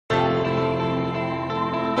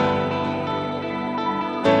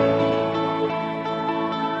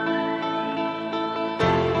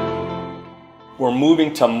We're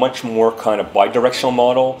moving to a much more kind of bi-directional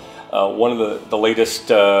model. One of the latest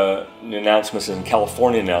announcements is in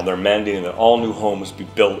California now. They're mandating that all new homes be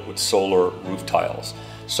built with solar roof tiles.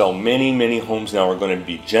 So many homes now are going to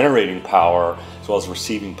be generating power as well as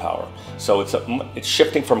receiving power. So it's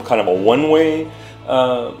shifting from kind of a one-way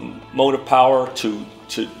mode of power to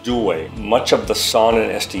dual-way. Much of the SONET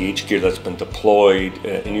and SDH gear that's been deployed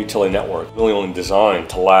in utility network really only designed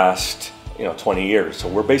to last 20 years. So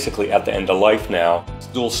we're basically at the end of life now. It's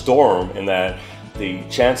dual storm in that the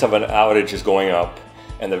chance of an outage is going up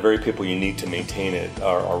and the very people you need to maintain it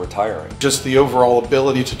are retiring. Just the overall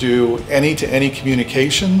ability to do any-to-any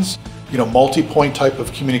communications, multi-point type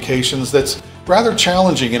of communications that's rather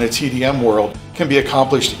challenging in a TDM world can be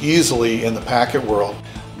accomplished easily in the packet world.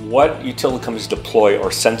 What utility companies deploy are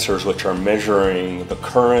sensors which are measuring the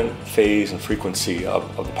current, phase, and frequency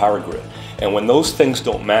of the power grid. And when those things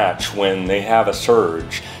don't match, when they have a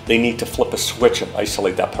surge, they need to flip a switch and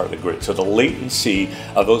isolate that part of the grid. So the latency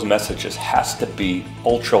of those messages has to be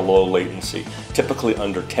ultra low latency, typically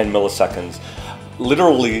under 10 milliseconds.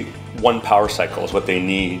 Literally one power cycle is what they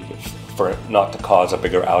need for it not to cause a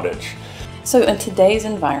bigger outage. So in today's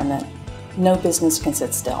environment, no business can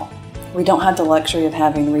sit still. We don't have the luxury of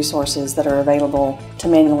having resources that are available to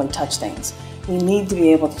manually touch things. We need to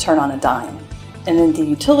be able to turn on a dime. And in the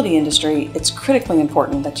utility industry, it's critically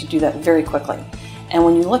important that you do that very quickly. And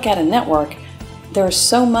when you look at a network, there's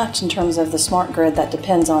so much in terms of the smart grid that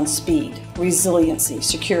depends on speed, resiliency,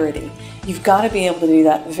 security. You've got to be able to do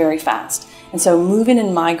that very fast. And so moving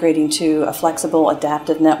and migrating to a flexible,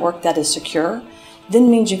 adaptive network that is secure then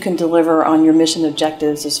means you can deliver on your mission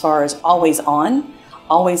objectives as far as always on,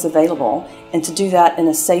 always available, and to do that in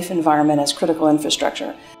a safe environment as critical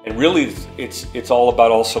infrastructure. And really, it's all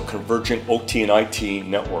about also converging OT and IT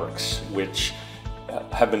networks, which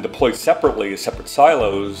have been deployed separately as separate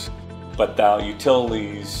silos, but now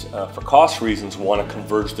utilities, for cost reasons, want to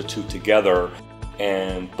converge the two together.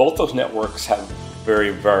 And both those networks have very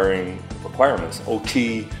varying requirements.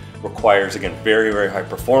 OT requires, again, very high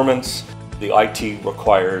performance. The IT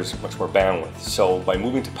requires much more bandwidth. So by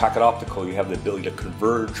moving to packet optical, you have the ability to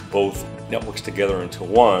converge both networks together into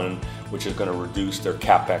one, which is going to reduce their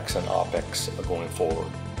CapEx and OpEx going forward.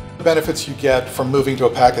 The benefits you get from moving to a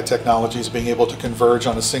packet technology is being able to converge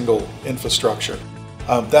on a single infrastructure.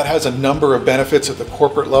 That has a number of benefits at the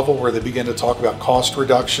corporate level where they begin to talk about cost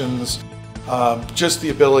reductions, just the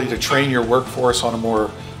ability to train your workforce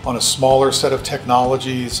on a smaller set of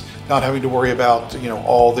technologies, not having to worry about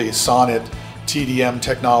all the SONET TDM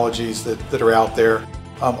technologies that are out there,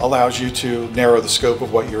 allows you to narrow the scope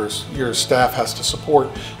of what your staff has to support,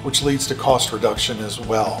 which leads to cost reduction as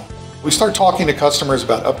well. We start talking to customers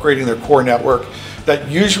about upgrading their core network. That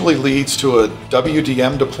usually leads to a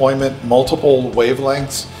WDM deployment, multiple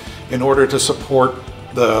wavelengths, in order to support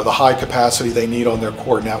the high capacity they need on their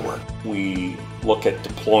core network. We look at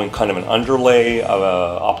deploying kind of an underlay of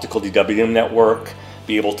an optical DWDM network,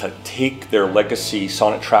 be able to take their legacy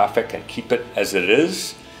SONET traffic and keep it as it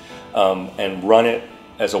is, and run it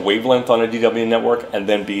as a wavelength on a DWDM network, and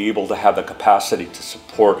then be able to have the capacity to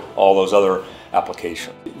support all those other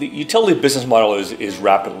applications. The utility business model is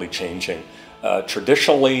rapidly changing.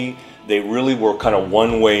 Traditionally, they really were kind of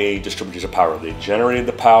one-way distributors of power. They generated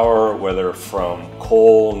the power, whether from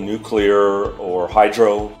coal, nuclear, or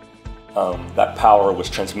hydro. That power was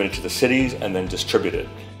transmitted to the cities and then distributed.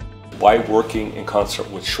 By working in concert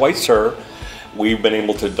with Schweitzer, we've been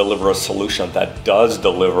able to deliver a solution that does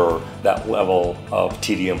deliver that level of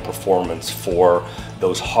TDM performance for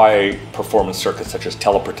those high performance circuits such as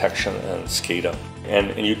teleprotection and SCADA.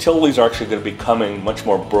 And utilities are actually going to be becoming much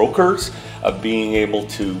more brokers of being able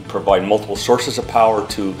to provide multiple sources of power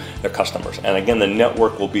to their customers. And again, the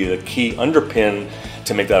network will be the key underpin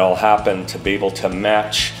to make that all happen, to be able to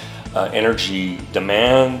match energy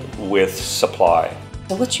demand with supply.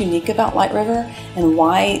 So what's unique about LightRiver and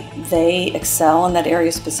why they excel in that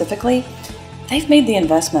area specifically? They've made the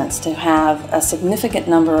investments to have a significant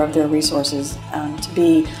number of their resources to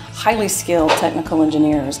be highly skilled technical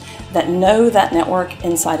engineers that know that network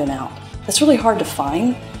inside and out. That's really hard to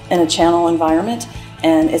find in a channel environment,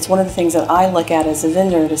 and it's one of the things that I look at as a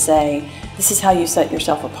vendor to say, this is how you set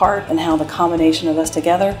yourself apart and how the combination of us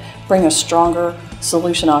together bring a stronger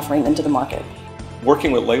solution offering into the market.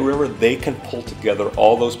 Working with LightRiver, they can pull together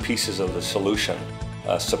all those pieces of the solution,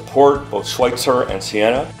 support both Schweitzer and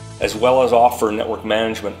Ciena, as well as offer network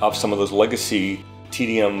management of some of those legacy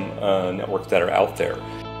TDM networks that are out there.